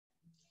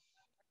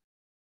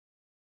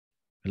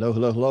Hello,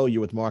 hello, hello.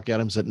 You're with Mark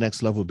Adams at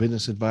Next Level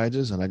Business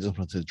Advisors. And I just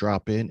wanted to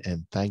drop in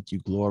and thank you,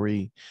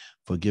 Glory,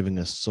 for giving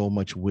us so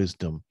much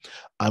wisdom.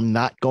 I'm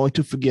not going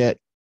to forget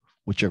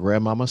what your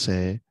grandmama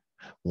said.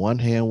 One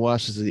hand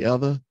washes the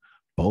other,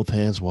 both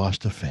hands wash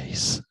the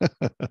face.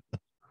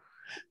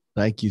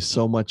 Thank you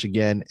so much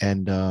again.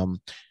 And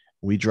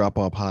we drop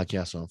our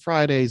podcast on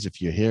Fridays.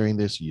 If you're hearing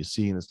this, or you're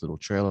seeing this little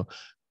trailer,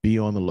 be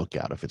on the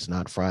lookout. If it's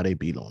not Friday,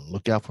 be on the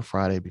lookout for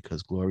Friday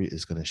because Gloria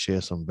is going to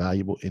share some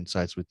valuable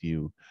insights with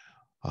you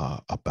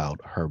about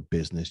her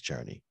business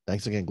journey.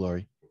 Thanks again,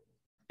 Glory.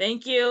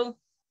 Thank you.